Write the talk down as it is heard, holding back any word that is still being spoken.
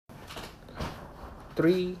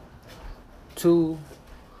3, 2,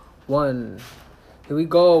 1. Here we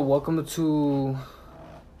go. Welcome to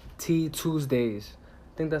Tea Tuesdays.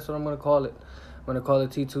 I think that's what I'm going to call it. I'm going to call it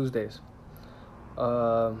Tea Tuesdays.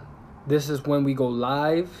 This is when we go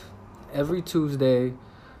live every Tuesday.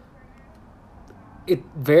 It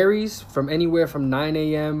varies from anywhere from 9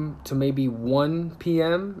 a.m. to maybe 1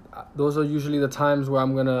 p.m. Those are usually the times where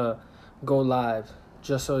I'm going to go live,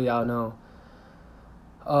 just so y'all know.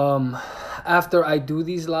 After I do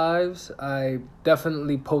these lives, I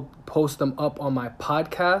definitely post them up on my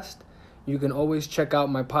podcast. You can always check out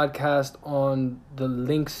my podcast on the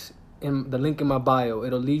link in my bio.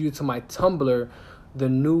 It'll lead you to my Tumblr, the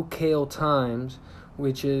New Kale Times,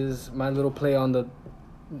 which is my little play on the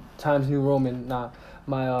Times New Roman.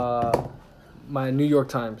 My New York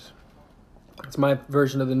Times. It's my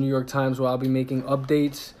version of the New York Times where I'll be making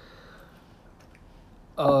updates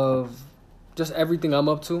of just everything I'm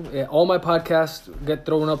up to. Yeah, all my podcasts get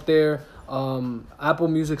thrown up there. Apple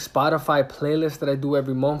Music, Spotify playlist that I do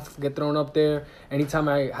every month get thrown up there. Anytime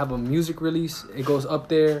I have a music release, it goes up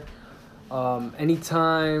there.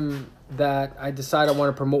 Anytime that I decide I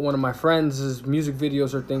want to promote one of my friends' music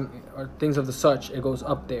videos or things of the such, it goes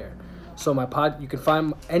up there. So you can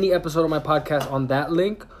find any episode of my podcast on that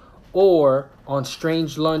link or on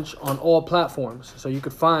Strange Lunch on all platforms. So you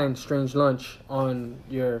could find Strange Lunch on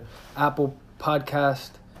your Apple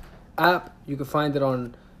Podcast app. You could find it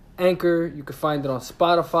on Anchor. You could find it on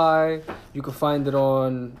Spotify. You could find it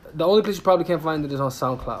on... The only place you probably can't find it is on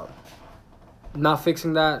SoundCloud. Not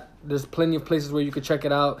fixing that. There's plenty of places where you could check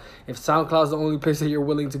it out. If SoundCloud is the only place that you're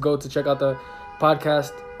willing to go to check out the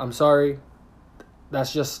podcast, I'm sorry.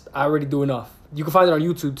 That's just... I already do enough. You can find it on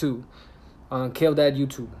YouTube too. On Kale Dad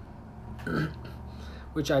YouTube.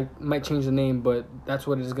 Which I might change the name, but that's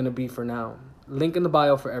what it is going to be for now. Link in the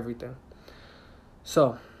bio for everything.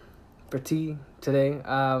 So, for tea today,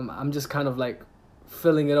 I'm just kind of like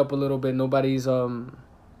filling it up a little bit. Nobody's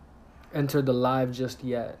entered the live just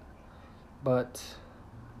yet. But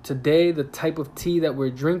today, the type of tea that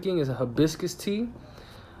we're drinking is a hibiscus tea.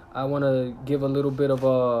 I want to give a little bit of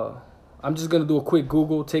a... I'm just going to do a quick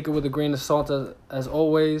Google. Take it with a grain of salt as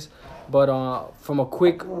always. But from a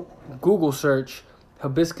quick Google search,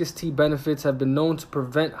 hibiscus tea benefits have been known to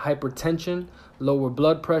prevent hypertension, lower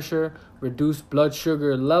blood pressure, reduce blood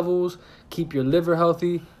sugar levels, keep your liver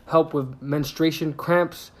healthy, help with menstruation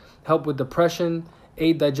cramps, help with depression,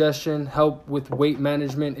 aid digestion, help with weight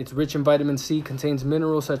management. It's rich in vitamin C, contains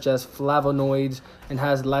minerals such as flavonoids, and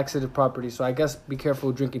has laxative properties. So I guess be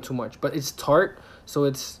careful drinking too much. But it's tart, so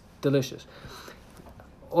it's delicious.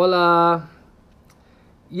 Hola.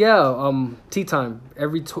 Yeah, tea time.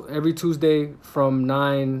 Every Tuesday from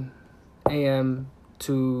 9 a.m.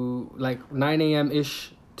 to like 9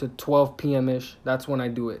 a.m.-ish to 12 p.m.-ish. That's when I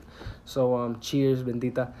do it. So, cheers,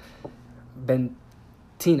 bendita.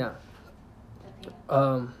 Bentina.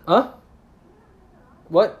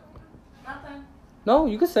 What? Nothing. No,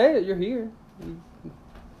 you can say it. You're here.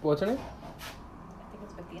 What's her name? I think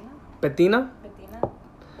it's Bettina. Bettina? Bettina.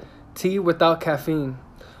 Tea without caffeine.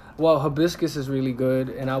 Well, hibiscus is really good,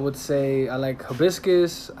 and I would say I like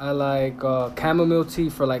hibiscus. I like chamomile tea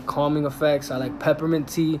for like calming effects. I like peppermint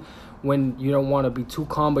tea when you don't want to be too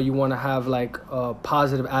calm, but you want to have like a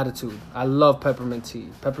positive attitude. I love peppermint tea.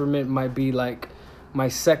 Peppermint might be like my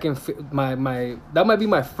that might be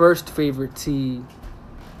my first favorite tea.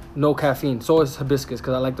 No caffeine. So is hibiscus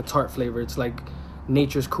because I like the tart flavor. It's like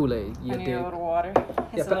nature's Kool-Aid. I need a little water.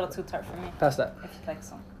 It's a little too tart for me. Pass that. If you'd like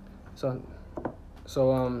some.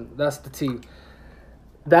 So that's the tea.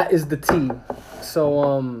 That is the tea.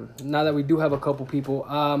 So now that we do have a couple people,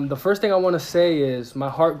 the first thing I want to say is my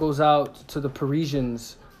heart goes out to the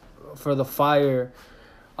Parisians for the fire.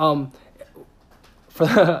 You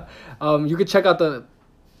could check out the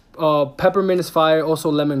peppermint is fire, also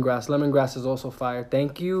lemongrass. Lemongrass is also fire.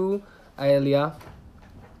 Thank you, Aelia.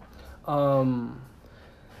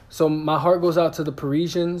 So my heart goes out to the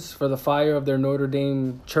Parisians for the fire of their Notre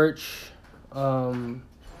Dame church.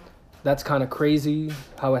 That's kind of crazy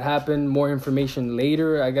how it happened. More information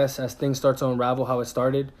later, I guess, as things start to unravel how it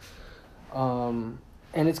started. And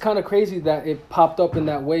it's kind of crazy that it popped up in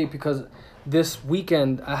that way because this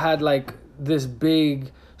weekend I had like this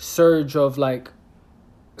big surge of like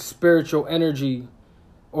spiritual energy,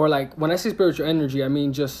 or like when I say spiritual energy, I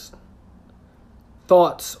mean just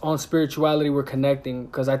thoughts on spirituality were connecting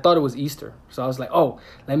because I thought it was Easter. So I was like, oh,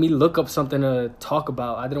 let me look up something to talk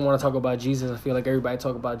about. I didn't want to talk about Jesus. I feel like everybody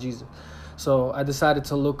talk about Jesus. So I decided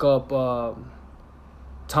to look up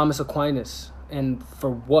Thomas Aquinas. And for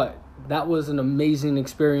what? That was an amazing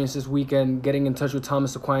experience this weekend, getting in touch with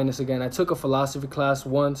Thomas Aquinas again. I took a philosophy class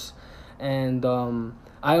once, And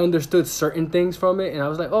I understood certain things from it, and I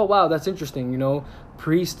was like, oh wow, that's interesting. You know,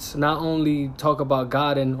 priests not only talk about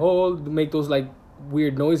God and make those like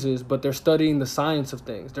weird noises, but they're studying the science of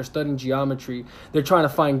things. They're studying geometry. They're trying to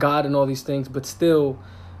find God and all these things, but still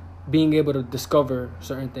being able to discover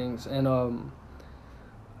certain things. And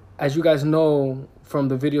as you guys know from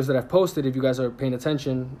the videos that I've posted, if you guys are paying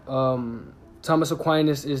attention, Thomas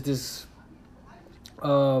Aquinas is this,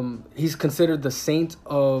 he's considered the saint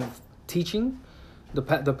of teaching,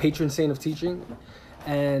 the patron saint of teaching.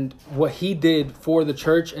 And what he did for the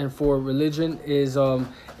church and for religion is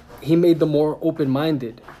he made them more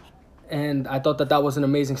open-minded. And I thought that that was an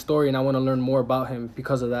amazing story, and I want to learn more about him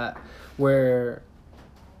because of that, where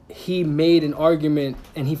he made an argument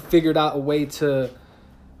and he figured out a way to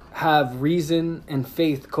have reason and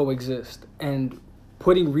faith coexist. And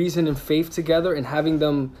putting reason and faith together and having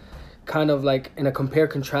them kind of like in a compare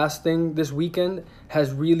contrast thing this weekend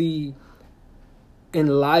has really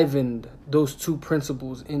enlivened those two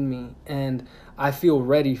principles in me. And I feel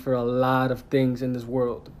ready for a lot of things in this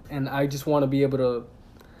world, and I just want to be able to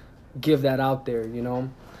give that out there, you know,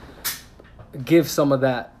 give some of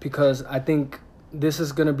that, because I think this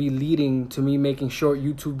is going to be leading to me making short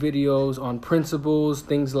YouTube videos on principles,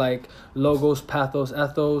 things like logos, pathos,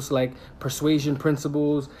 ethos, like persuasion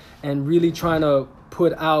principles, and really trying to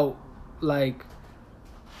put out like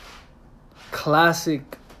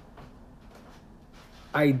classic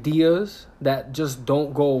ideas that just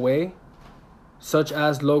don't go away, such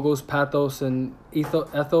as logos, pathos, and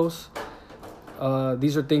ethos.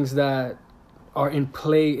 These are things that are in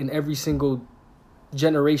play in every single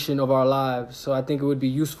generation of our lives. So I think it would be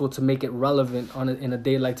useful to make it relevant in a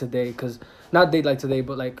day like today, because not day like today,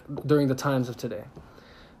 but like during the times of today,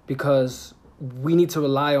 because we need to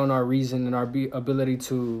rely on our reason and our ability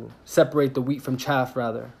to separate the wheat from chaff,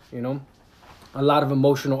 rather, you know. A lot of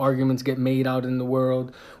emotional arguments get made out in the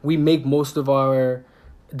world. We make most of our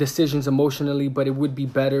decisions emotionally, but it would be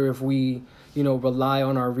better if we, you know, rely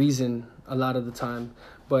on our reason a lot of the time.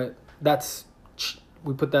 But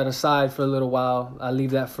we put that aside for a little while. I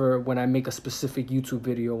leave that for when I make a specific YouTube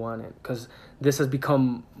video on it, because this has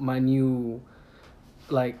become my new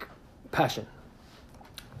like passion.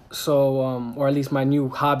 So or at least my new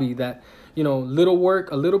hobby, that, you know, a little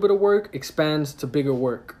bit of work expands to bigger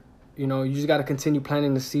work. You know, you just got to continue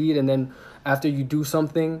planting the seed, and then after you do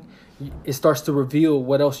something, it starts to reveal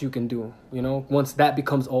what else you can do, you know, once that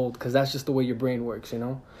becomes old, because that's just the way your brain works, you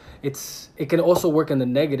know. It can also work in the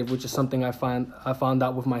negative, which is something I found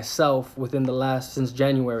out with myself since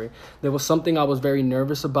January. There was something I was very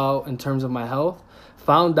nervous about in terms of my health,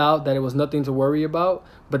 found out that it was nothing to worry about,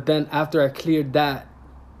 but then after I cleared that,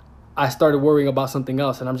 I started worrying about something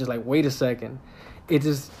else, and I'm just like, wait a second. It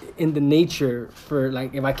is in the nature for,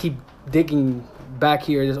 like, if I keep digging back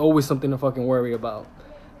here, there's always something to fucking worry about.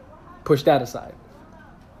 Push that aside.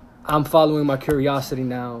 I'm following my curiosity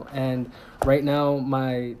now, and right now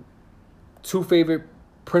my two favorite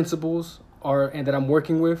principles and that I'm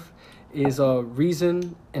working with is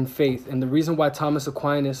reason and faith. And the reason why Thomas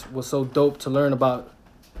Aquinas was so dope to learn about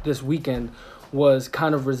this weekend was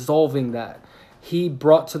kind of resolving that. He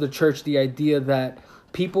brought to the church the idea that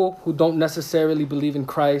people who don't necessarily believe in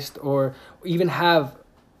Christ, or even have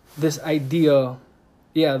this idea,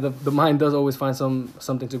 the mind does always find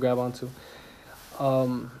something to grab onto.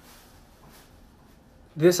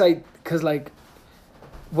 Because like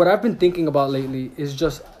what I've been thinking about lately is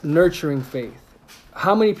just nurturing faith.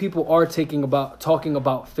 How many people are talking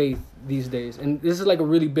about faith these days? And this is like a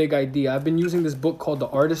really big idea. I've been using this book called The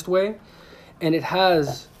Artist Way, and it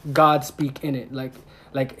has God speak in it. Like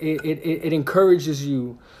it encourages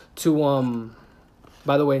you to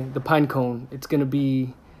by the way, the pine cone, it's gonna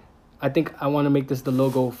be, I think I want to make this the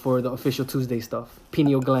logo for the official Tuesday stuff,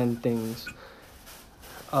 pineal gland things.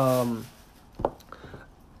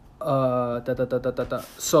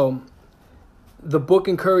 So the book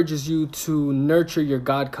encourages you to nurture your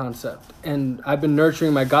God concept, and I've been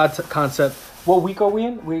nurturing my God concept. What week are we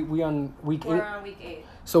in? We on week 8? We're on week 8.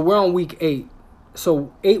 So we're on week 8.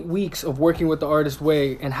 So 8 weeks of working with The Artist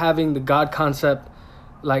Way and having the God concept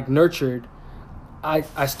like nurtured,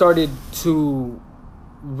 I started to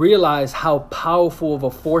realize how powerful of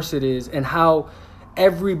a force it is, and how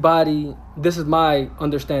everybody, this is my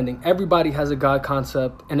understanding, everybody has a God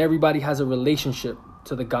concept, and everybody has a relationship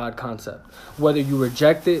to the God concept. Whether you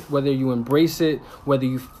reject it, whether you embrace it, whether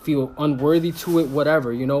you feel unworthy to it,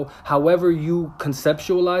 whatever, you know, however you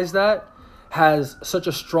conceptualize that has such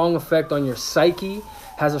a strong effect on your psyche,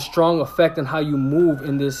 has a strong effect on how you move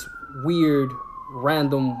in this weird,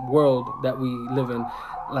 random world that we live in.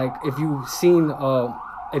 Like, if you've seen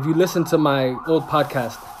if you listen to my old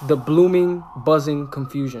podcast, the blooming, buzzing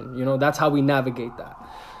confusion, you know, that's how we navigate that.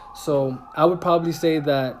 So I would probably say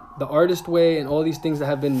that the artist way and all these things that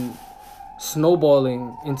have been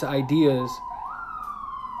snowballing into ideas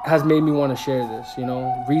has made me want to share this, you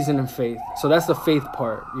know, reason and faith. So that's the faith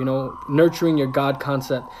part, you know, nurturing your God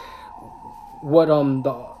concept. What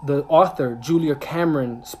the author Julia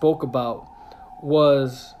Cameron spoke about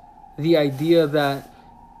was the idea that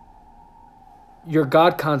your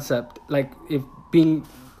God concept, like if being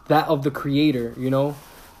that of the creator, you know,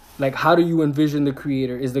 like how do you envision the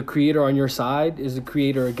creator? Is the creator on your side? Is the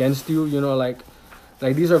creator against you? You know, like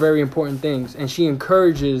these are very important things. And she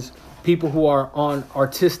encourages people who are on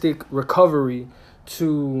artistic recovery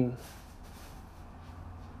to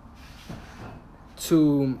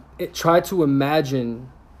try to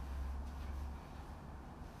imagine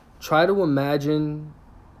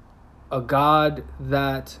a God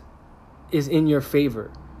that is in your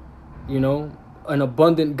favor, you know, an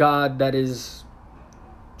abundant God that is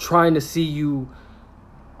trying to see you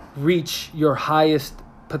reach your highest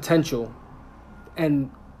potential and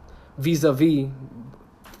vis-a-vis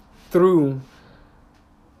through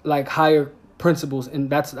like higher principles.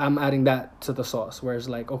 And I'm adding that to the sauce, where it's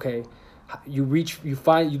like, okay, you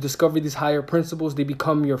discover these higher principles, they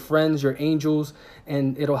become your friends, your angels,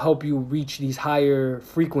 and it'll help you reach these higher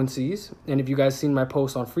frequencies. And if you guys seen my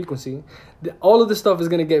post on frequency, all of this stuff is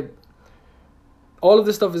going to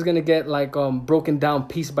get like broken down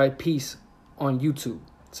piece by piece on YouTube.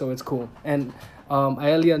 So it's cool. And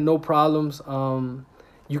Aelia, no problems.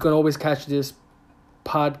 You can always catch this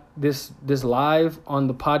live on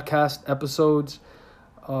the podcast episodes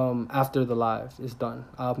after the live is done.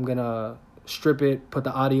 I'm gonna strip it, put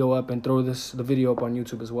the audio up, and throw the video up on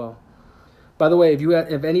YouTube as well. By the way,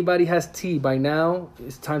 if anybody has tea by now,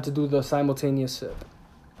 it's time to do the simultaneous sip.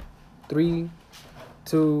 3,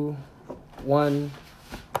 2, 1.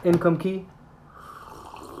 Income key.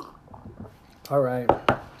 All right.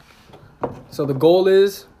 So the goal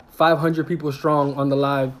is 500 people strong on the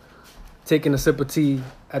live, taking a sip of tea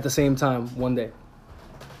at the same time one day.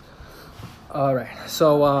 All right.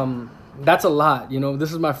 So that's a lot, you know.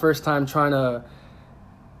 This is my first time trying to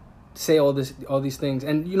say all these things.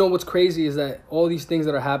 And you know what's crazy is that all these things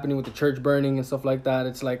that are happening with the church burning and stuff like that,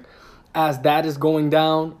 it's like as that is going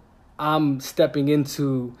down, I'm stepping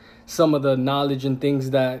into some of the knowledge and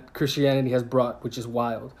things that Christianity has brought, which is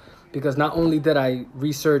wild. Because not only did I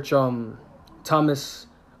research Thomas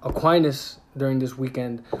Aquinas during this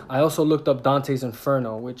weekend, I also looked up Dante's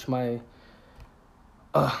Inferno, which my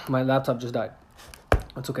laptop just died.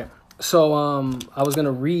 It's okay. So I was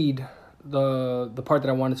gonna read the part that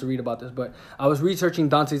I wanted to read about this, but I was researching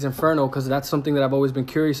Dante's Inferno because that's something that I've always been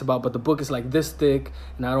curious about, but the book is like this thick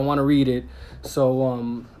and I don't want to read it.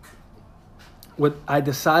 So what I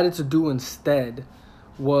decided to do instead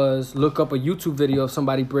was look up a YouTube video of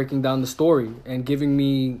somebody breaking down the story and giving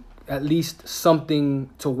me at least something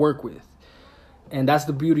to work with. And that's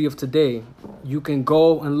the beauty of today. You can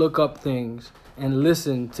go and look up things and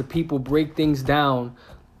listen to people break things down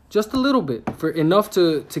just a little bit, for enough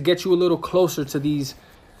to get you a little closer to these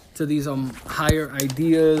higher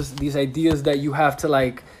ideas, these ideas that you have to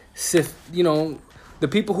like sift. You know, the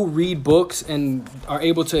people who read books and are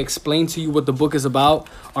able to explain to you what the book is about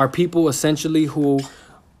are people essentially who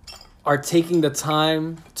are taking the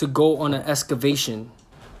time to go on an excavate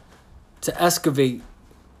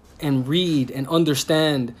and read and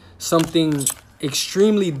understand something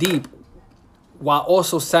extremely deep, while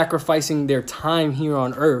also sacrificing their time here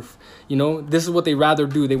on earth. You know, this is what they rather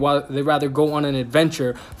do. They rather go on an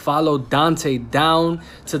adventure, follow Dante down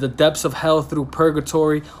to the depths of hell through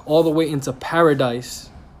purgatory, all the way into paradise.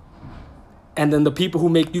 And then the people who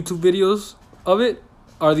make YouTube videos of it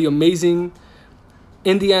are the amazing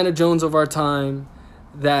Indiana Jones of our time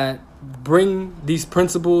that bring these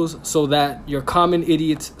principles so that your common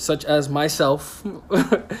idiots, such as myself,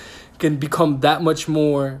 can become that much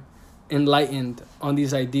more enlightened on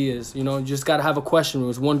these ideas. You know, you just got to have a question. It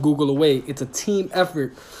was one Google away. It's a team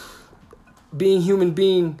effort. Being human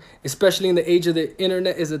being, especially in the age of the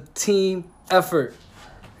internet, is a team effort.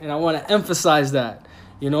 And I want to emphasize that.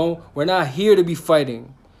 You know, we're not here to be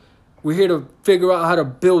fighting. We're here to figure out how to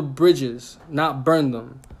build bridges, not burn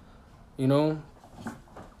them. You know,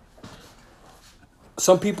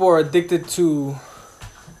 some people are addicted to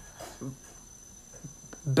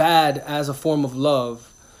bad as a form of love.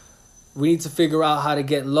 We need to figure out how to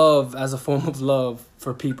get love as a form of love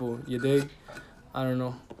for people. You dig? I don't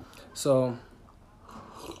know. So,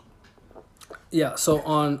 yeah. So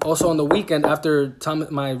on the weekend after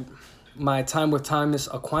my time with Thomas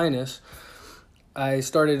Aquinas, I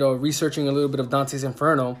started researching a little bit of Dante's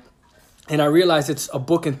Inferno, and I realized it's a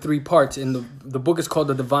book in 3 parts. And the book is called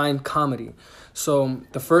The Divine Comedy. So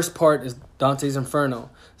the first part is Dante's Inferno.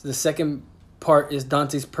 The second part is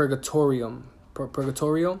Dante's Purgatorium.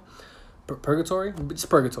 Purgatorio? Purgatory? It's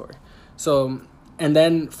Purgatory. So, and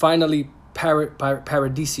then finally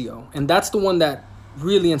Paradiso. And that's the one that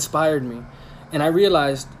really inspired me. And I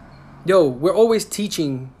realized, yo, we're always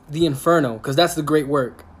teaching the Inferno because that's the great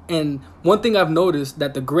work. And one thing I've noticed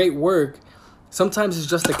that the great work sometimes is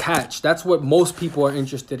just a catch. That's what most people are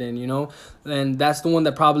interested in, you know? And that's the one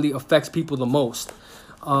that probably affects people the most.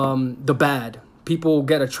 The bad. People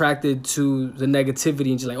get attracted to the negativity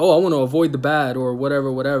and just like, oh, I want to avoid the bad or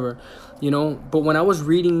whatever, you know? But when I was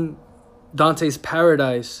reading Dante's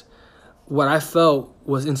Paradise, what I felt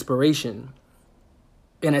was inspiration.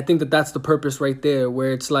 And I think that that's the purpose right there,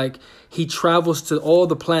 where it's like he travels to all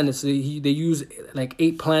the planets. They use like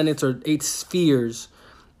 8 planets or 8 spheres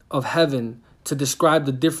of heaven to describe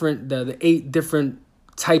the 8 different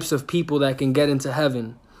types of people that can get into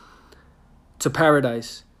heaven, to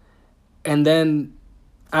paradise. And then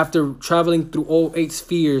after traveling through all 8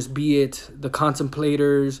 spheres, be it the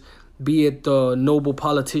contemplators, be it the noble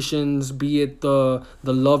politicians, be it the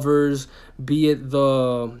lovers, be it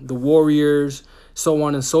the warriors, so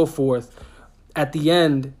on and so forth, at the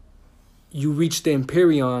end, you reach the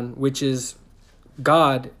Empyrean, which is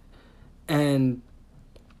God, and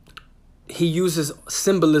he uses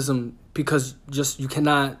symbolism because just you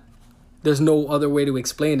cannot, there's no other way to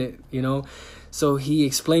explain it, you know? So he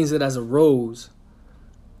explains it as a rose.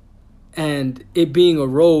 And it being a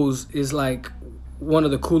rose is like one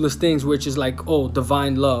of the coolest things, which is like, oh,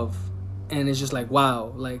 divine love. And it's just like,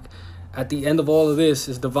 wow, like at the end of all of this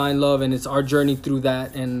is divine love, and it's our journey through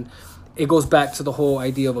that. And it goes back to the whole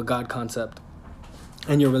idea of a God concept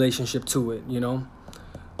and your relationship to it, you know?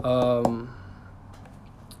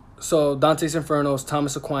 So Dante's Inferno,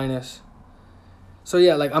 Thomas Aquinas. So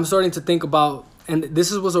yeah, like I'm starting to think about, and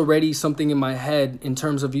this was already something in my head in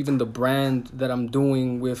terms of even the brand that I'm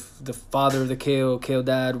doing with the father of the kale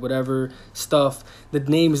dad, whatever stuff. The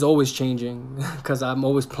name is always changing because I'm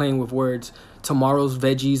always playing with words. Tomorrow's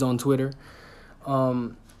Veggies on Twitter.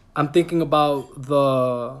 I'm thinking about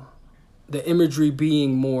the imagery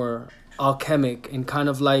being more alchemic and kind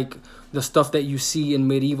of like the stuff that you see in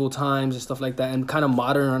medieval times and stuff like that, and kind of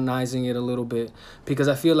modernizing it a little bit, because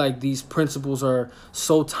I feel like these principles are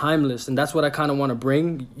so timeless, and that's what I kind of want to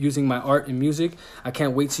bring using my art and music. I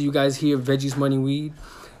can't wait till you guys hear Veggies Money Weed.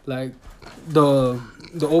 Like the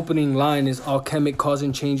opening line is alchemic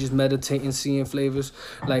causing changes, meditating, seeing flavors.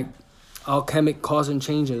 Like alchemic causing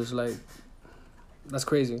changes, like that's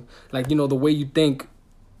crazy. Like, you know, the way you think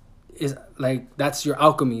is like, that's your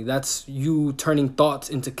alchemy. That's you turning thoughts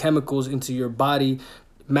into chemicals into your body,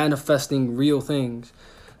 manifesting real things.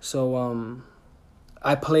 So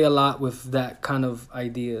I play a lot with that kind of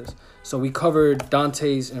ideas. So we covered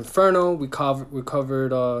Dante's Inferno, we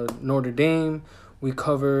covered Notre Dame, we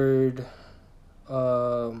covered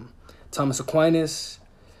Thomas Aquinas.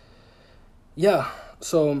 Yeah.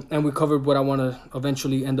 So, and we covered what I want to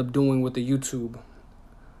eventually end up doing with the YouTube.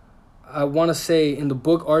 I want to say in the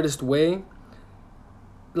book Artist Way,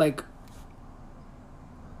 like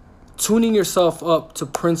tuning yourself up to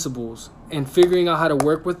principles and figuring out how to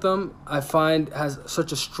work with them, I find has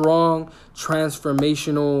such a strong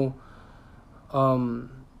transformational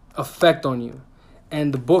effect on you.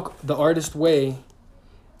 And the book, The Artist Way,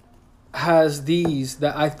 has these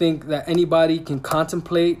that I think that anybody can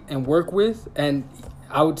contemplate and work with. And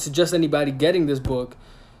I would suggest anybody getting this book.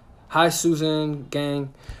 Hi, Susan,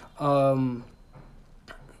 gang.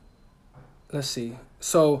 Let's see.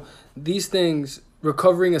 So these things,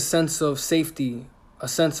 recovering a sense of safety, a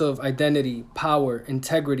sense of identity, power,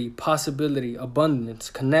 integrity, possibility, abundance,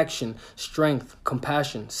 connection, strength,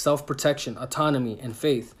 compassion, self-protection, autonomy, and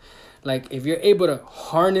faith. Like, if you're able to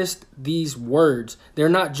harness these words, they're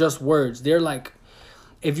not just words. They're like,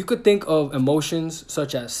 if you could think of emotions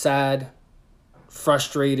such as sad,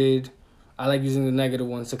 frustrated, I like using the negative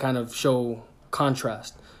ones to kind of show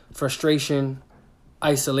contrast. Frustration,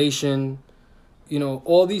 isolation, you know,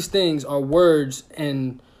 all these things are words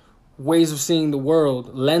and ways of seeing the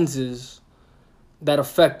world, lenses that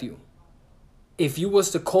affect you. If you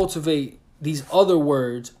was to cultivate these other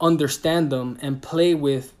words, understand them and play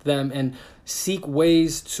with them and seek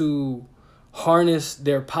ways to harness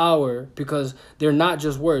their power, because they're not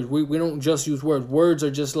just words. We don't just use words. Words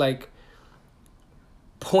are just like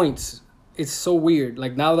points. It's so weird.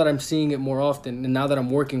 Like, now that I'm seeing it more often and now that I'm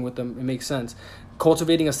working with them, it makes sense.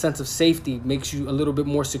 cultivating a sense of safety makes you a little bit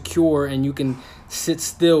more secure, and you can sit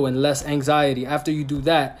still and less anxiety. After you do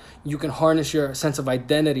that, you can harness your sense of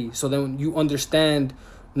identity. So then you understand,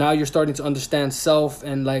 now you're starting to understand self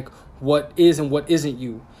and like what is and what isn't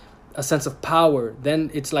you. A sense of power.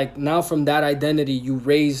 Then it's like now from that identity, you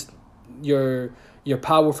raise your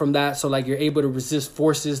power from that. So like you're able to resist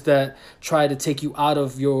forces that try to take you out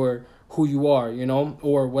of your who you are, you know,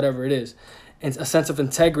 or whatever it is. And a sense of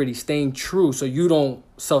integrity, staying true so you don't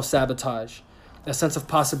self-sabotage. A sense of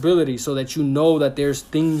possibility so that you know that there's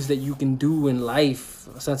things that you can do in life.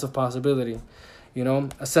 A sense of possibility, you know,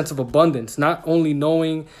 a sense of abundance. Not only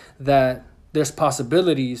knowing that there's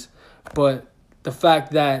possibilities, but the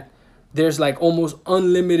fact that there's like almost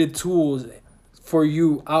unlimited tools for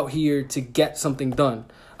you out here to get something done.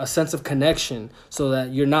 A sense of connection so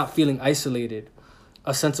that you're not feeling isolated.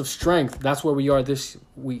 A sense of strength. That's where we are this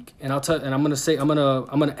week. And I'm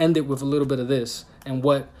gonna end it with a little bit of this, and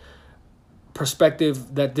what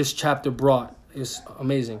perspective that this chapter brought is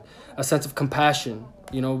amazing. A sense of compassion,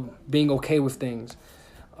 you know, being okay with things,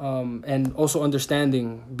 and also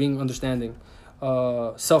being understanding.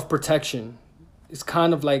 Self-protection. It's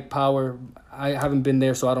kind of like power. I haven't been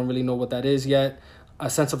there, so I don't really know what that is yet. A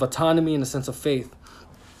sense of autonomy and a sense of faith.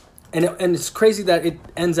 And it's crazy that it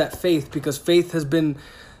ends at faith, because faith has been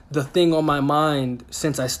the thing on my mind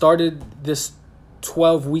since I started this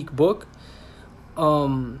 12-week book.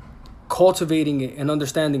 Cultivating it and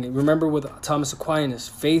understanding it. Remember with Thomas Aquinas,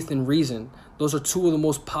 faith and reason. Those are two of the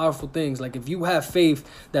most powerful things. Like if you have faith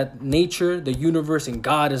that nature, the universe, and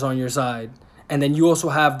God is on your side, and then you also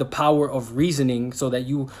have the power of reasoning so that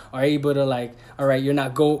you are able to like, all right,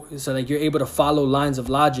 so like you're able to follow lines of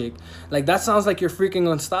logic. Like that sounds like you're freaking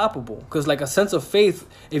unstoppable. Because like a sense of faith,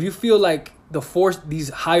 if you feel like these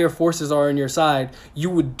higher forces are on your side, you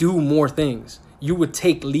would do more things. You would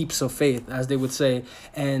take leaps of faith, as they would say.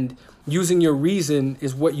 And using your reason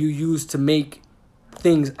is what you use to make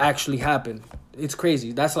things actually happen. It's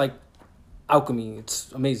crazy. That's like alchemy. It's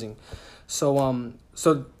amazing. So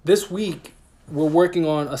this week, we're working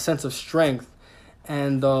on a sense of strength.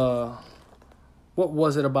 And what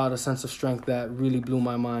was it about a sense of strength that really blew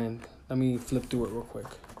my mind? Let me flip through it real quick.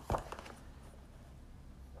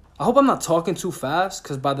 I hope I'm not talking too fast,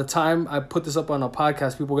 because by the time I put this up on a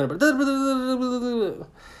podcast, people are going to...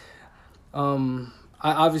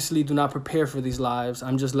 I obviously do not prepare for these lives.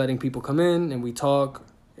 I'm just letting people come in and we talk.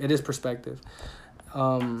 It is perspective.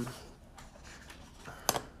 Let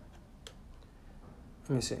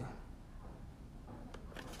me see.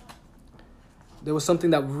 There was something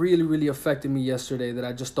that really, really affected me yesterday that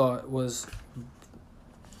I just thought was...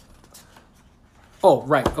 Oh,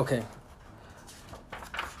 right. Okay.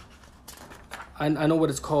 I know what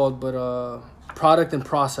it's called, but product and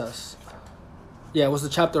process. Yeah, it was the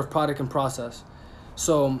chapter of product and process.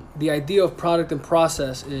 So the idea of product and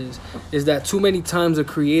process is that too many times a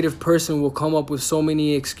creative person will come up with so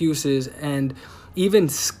many excuses and even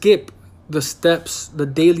skip the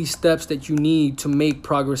daily steps that you need to make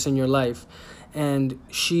progress in your life. And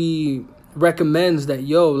she recommends that,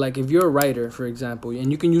 like if you're a writer, for example,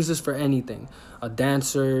 and you can use this for anything, a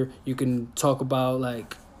dancer, you can talk about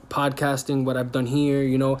like podcasting, what I've done here,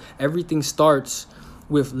 you know, everything starts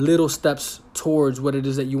with little steps towards what it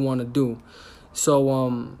is that you want to do.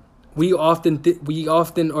 So we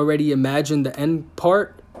often already imagine the end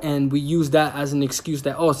part, and we use that as an excuse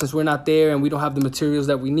that, since we're not there and we don't have the materials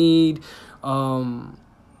that we need,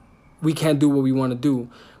 we can't do what we want to do.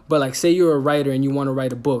 But like, say you're a writer and you want to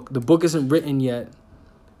write a book. The book isn't written yet,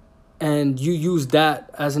 and you use that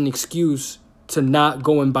as an excuse to not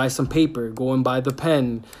go and buy some paper, go and buy the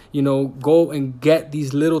pen, you know, go and get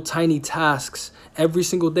these little tiny tasks every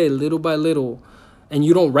single day, little by little. And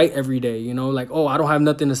you don't write every day, you know, like, I don't have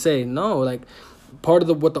nothing to say. No, like part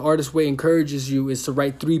of what the Artist Way encourages you is to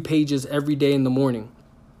write 3 pages every day in the morning.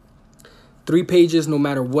 3 pages, no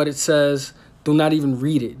matter what it says. Do not even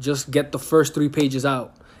read it. Just get the first 3 pages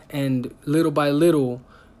out. And little by little,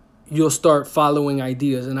 you'll start following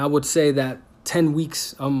ideas. And I would say that 10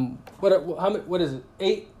 weeks, what is it?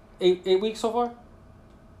 8 weeks so far?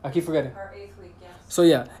 I keep forgetting. Our 8th week, yes. So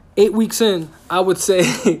yeah, 8 weeks in, I would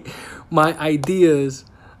say my ideas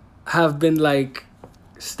have been like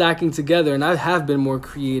stacking together, and I have been more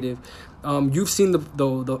creative. You've seen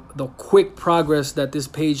the quick progress that this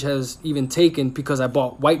page has even taken, because I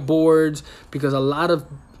bought whiteboards, because a lot of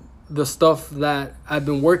the stuff that I've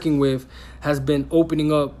been working with has been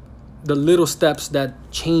opening up the little steps that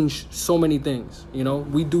change so many things. You know,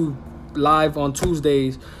 we do live on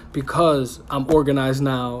Tuesdays because I'm organized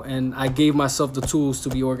now, and I gave myself the tools to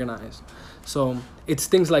be organized. So it's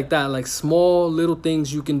things like that, like small little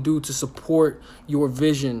things you can do to support your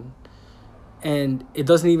vision. And it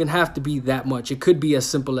doesn't even have to be that much. It could be as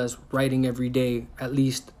simple as writing every day at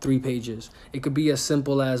least 3 pages. It could be as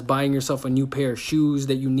simple as buying yourself a new pair of shoes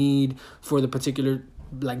that you need for the particular,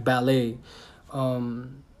 like, ballet.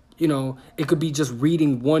 You know, it could be just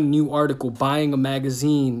reading one new article, buying a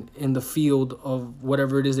magazine in the field of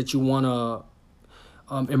whatever it is that you want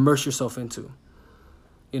to immerse yourself into.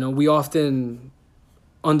 You know, we often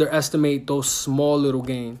underestimate those small little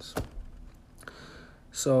gains.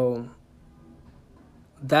 So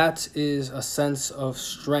that is a sense of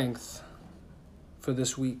strength for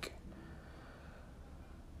this week.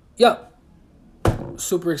 Yeah,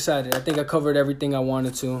 super excited. I think I covered everything I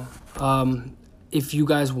wanted to. If you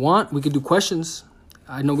guys want, we could do questions.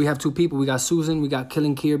 I know we have 2 people. We got Susan. We got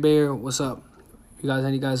Killing Kier Bear. What's up?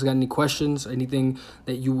 Any guys got any questions? Anything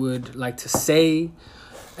that you would like to say?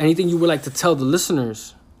 Anything you would like to tell the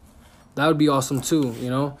listeners? That would be awesome too, you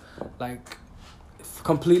know? Like,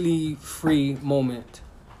 completely free moment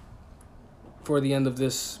for the end of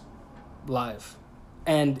this live.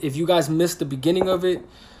 And if you guys missed the beginning of it,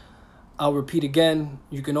 I'll repeat again.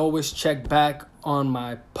 You can always check back on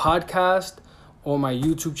my podcast or my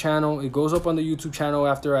YouTube channel. It goes up on the YouTube channel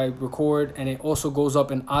after I record, and it also goes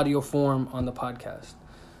up in audio form on the podcast.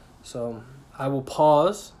 So I will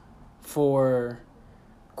pause for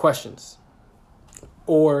questions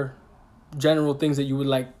or general things that you would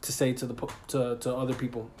like to say to to other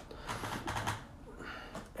people.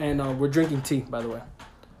 And we're drinking tea, by the way.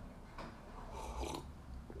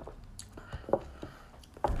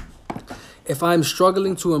 If I'm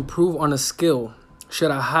struggling to improve on a skill, should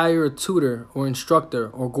I hire a tutor or instructor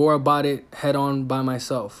or go about it head on by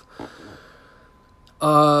myself?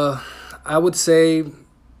 I would say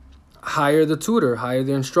hire the tutor, hire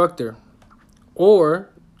the instructor. Or,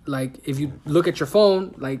 like, if you look at your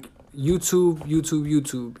phone, like,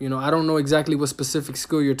 YouTube. You know, I don't know exactly what specific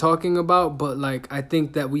skill you're talking about, but, like, I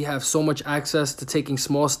think that we have so much access to taking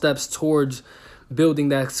small steps towards building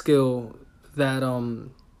that skill that,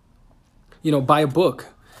 you know, buy a book.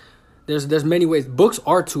 There's many ways. Books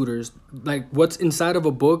are tutors. Like, what's inside of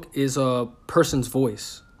a book is a person's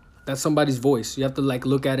voice. That's somebody's voice. You have to, like,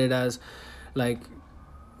 look at it as, like,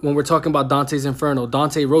 when we're talking about Dante's Inferno,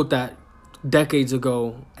 Dante wrote that decades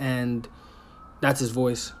ago, and that's his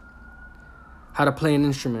voice. How to play an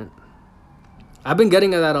instrument. I've been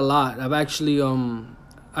getting at that a lot. I've actually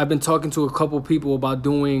I've been talking to a couple people about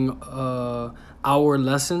doing hour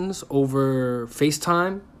lessons over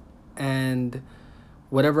FaceTime and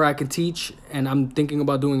whatever I can teach, and I'm thinking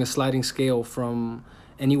about doing a sliding scale from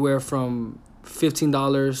anywhere from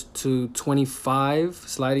 $15 to $25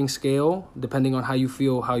 sliding scale, depending on how you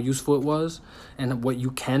feel, how useful it was, and what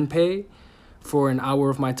you can pay for an hour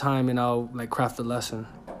of my time, and I'll, like, craft a lesson.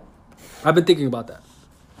 I've been thinking about that,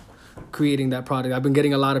 creating that product. I've been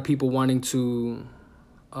getting a lot of people wanting to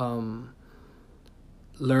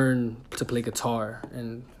learn to play guitar,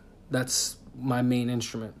 and that's my main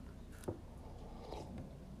instrument.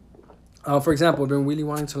 For example, I've been really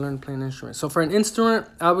wanting to learn to play an instrument. So for an instrument,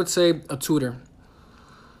 I would say a tutor.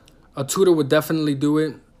 A tutor would definitely do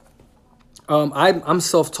it. I'm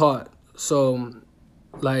self-taught, so,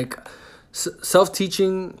 like,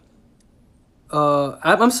 self-teaching.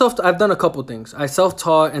 I've done a couple things. I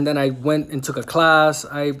self-taught, and then I went and took a class.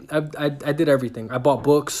 I did everything. I bought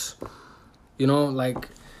books. You know, like,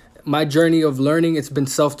 my journey of learning, it's been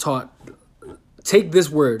self-taught. Take this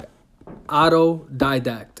word,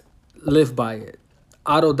 autodidact. Live by it.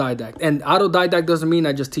 Autodidact. And autodidact doesn't mean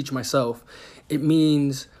I just teach myself. It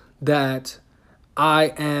means that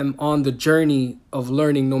I am on the journey of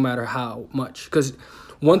learning no matter how much. Because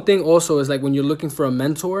one thing also is, like, when you're looking for a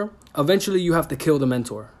mentor, eventually you have to kill the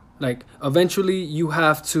mentor. Like, eventually you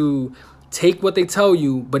have to take what they tell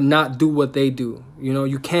you, but not do what they do. You know,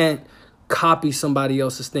 you can't copy somebody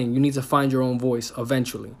else's thing. You need to find your own voice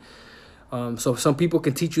eventually. So some people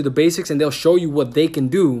can teach you the basics and they'll show you what they can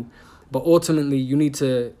do, but ultimately you need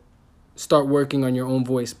to start working on your own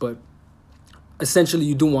voice. But essentially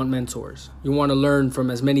you do want mentors. You want to learn from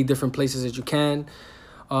as many different places as you can.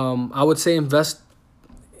 I would say invest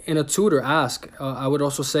in a tutor, ask. I would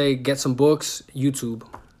also say get some books, YouTube,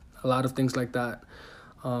 a lot of things like that.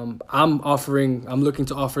 I'm looking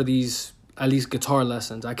to offer these, at least guitar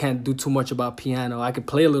lessons. I can't do too much about piano. I could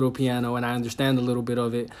play a little piano and I understand a little bit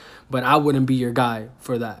of it, but I wouldn't be your guy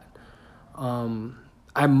for that.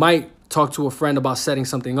 I might talk to a friend about setting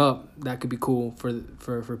something up that could be cool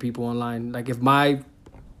for people online. Like, if my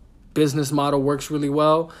business model works really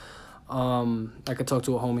well, I could talk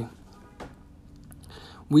to a homie.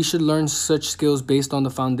 We should learn such skills based on the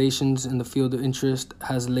foundations in the field of interest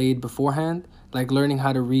has laid beforehand, like learning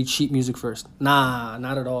how to read sheet music first. Nah,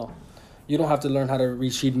 not at all. You don't have to learn how to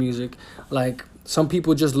read sheet music. Like, some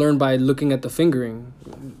people just learn by looking at the fingering.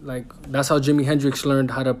 Like, that's how Jimi Hendrix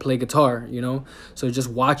learned how to play guitar, you know? So just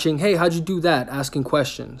watching, hey, how'd you do that? Asking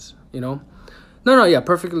questions, you know? No, yeah,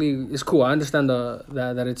 perfectly. It's cool. I understand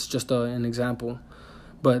that it's just an example.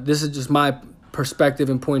 But this is just my perspective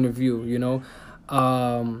and point of view, you know?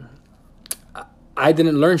 I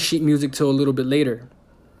didn't learn sheet music till a little bit later.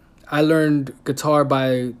 I learned guitar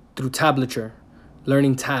through tablature,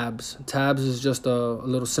 learning tabs. Tabs is just a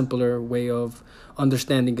little simpler way of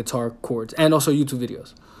understanding guitar chords, and also YouTube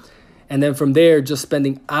videos. And then from there, just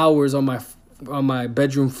spending hours on my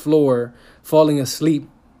bedroom floor, falling asleep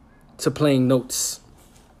to playing notes.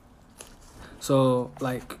 So,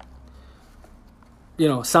 like, you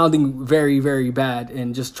know, sounding very, very bad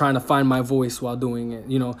and just trying to find my voice while doing it,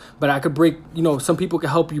 you know. But I could some people can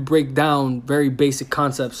help you break down very basic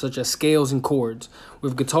concepts such as scales and chords.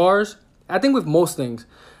 With guitars, I think with most things,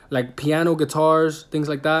 like piano, guitars, things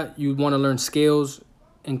like that, you want to learn scales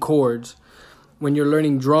and chords. When you're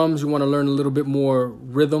learning drums, you want to learn a little bit more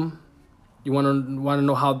rhythm. You want to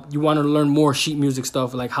know how, you want to learn more sheet music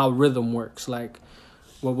stuff, like how rhythm works, like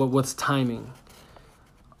what's timing.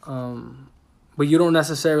 But you don't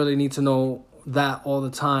necessarily need to know that all the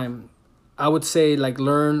time. I would say, like,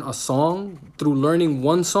 learn a song. Through learning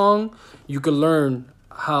one song, you can learn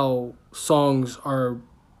how songs are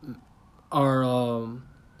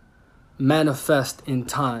manifest in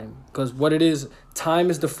time. Because what it is, time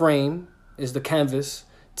is the frame, is the canvas.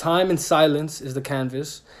 Time and silence is the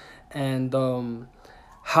canvas. And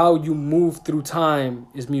how you move through time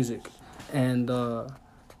is music. And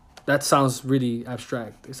that sounds really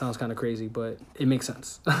abstract. It sounds kind of crazy, but it makes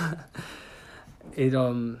sense. It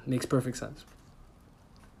makes perfect sense.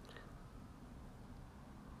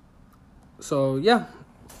 So yeah,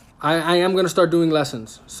 I am going to start doing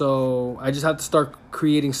lessons. So I just have to start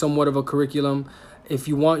creating somewhat of a curriculum. If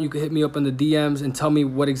you want, you can hit me up in the DMs and tell me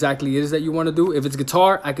what exactly it is that you want to do. If it's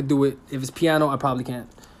guitar, I could do it. If it's piano, I probably can't.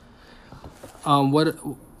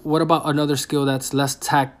 What about another skill that's less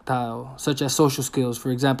tactile, such as social skills, for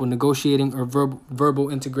example, negotiating or verbal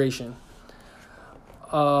integration?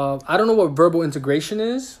 I don't know what verbal integration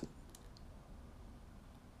is.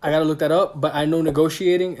 I got to look that up, but I know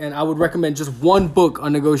negotiating, and I would recommend just one book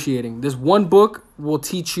on negotiating. This one book will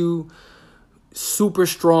teach you super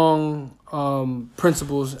strong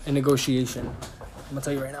principles in negotiation. I'm going to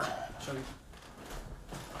tell you right now. Show you.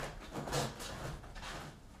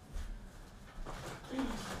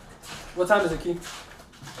 What time is it, Key?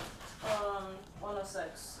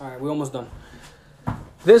 106. All right, we're almost done.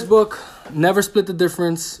 This book, Never Split the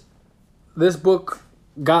Difference. This book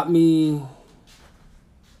got people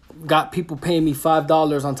paying me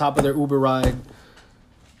 $5 on top of their Uber ride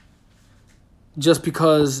just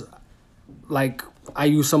because, like, I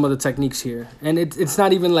use some of the techniques here. And it's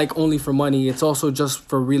not even, like, only for money. It's also just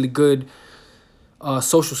for really good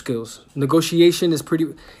social skills. Negotiation is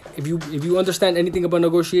pretty... If you understand anything about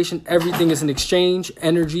negotiation, everything is an exchange,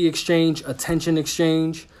 energy exchange, attention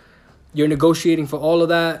exchange. You're negotiating for all of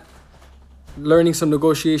that. Learning some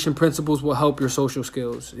negotiation principles will help your social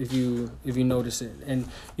skills if you notice it. And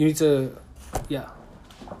you need to, yeah.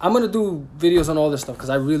 I'm going to do videos on all this stuff because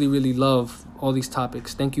I really, really love all these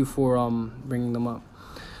topics. Thank you for bringing them up.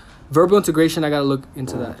 Verbal integration, I got to look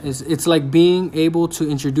into that. It's like being able to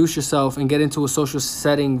introduce yourself and get into a social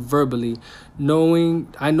setting verbally.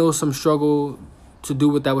 I know some struggle to do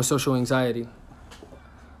with that with social anxiety.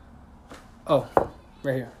 Oh,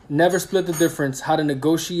 right here. Never Split the Difference, How to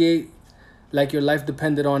Negotiate Like Your Life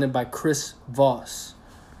Depended on It by Chris Voss.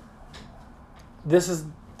 This is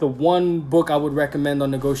the one book I would recommend on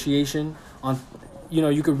negotiation.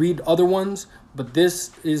 You could read other ones, but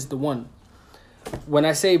this is the one. When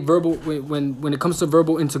I say verbal, when it comes to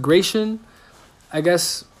verbal integration, I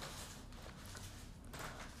guess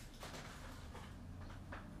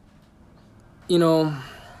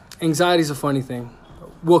anxiety is a funny thing.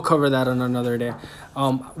 We'll cover that on another day.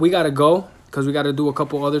 We gotta go because we gotta do a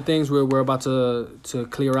couple other things we're about to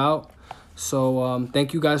clear out. So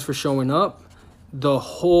thank you guys for showing up. The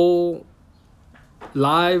whole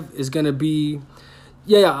live is gonna be,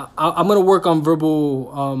 I'm gonna work on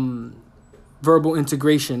verbal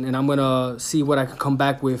integration, and I'm gonna see what I can come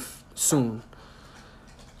back with soon.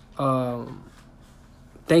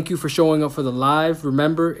 Thank you for showing up for the live.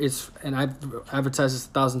 Remember, and I've advertised this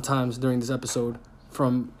 1,000 times during this episode,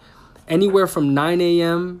 from anywhere from 9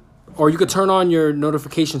 a.m. or you could turn on your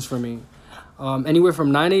notifications for me. Anywhere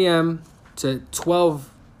from 9 a.m. to 12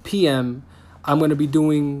 p.m. I'm going to be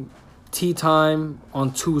doing tea time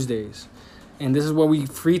on Tuesdays. And this is where we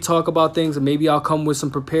free talk about things. And maybe I'll come with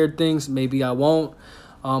some prepared things. Maybe I won't.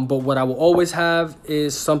 But what I will always have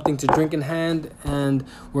is something to drink in hand. And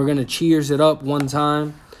we're going to cheers it up one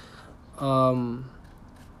time.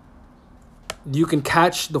 You can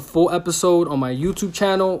catch the full episode on my YouTube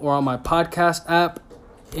channel or on my podcast app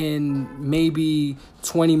in maybe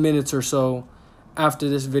 20 minutes or so after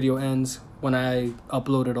this video ends when I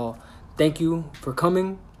upload it all. Thank you for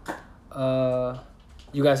coming.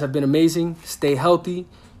 You guys have been amazing. Stay healthy.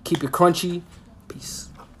 Keep it crunchy. Peace.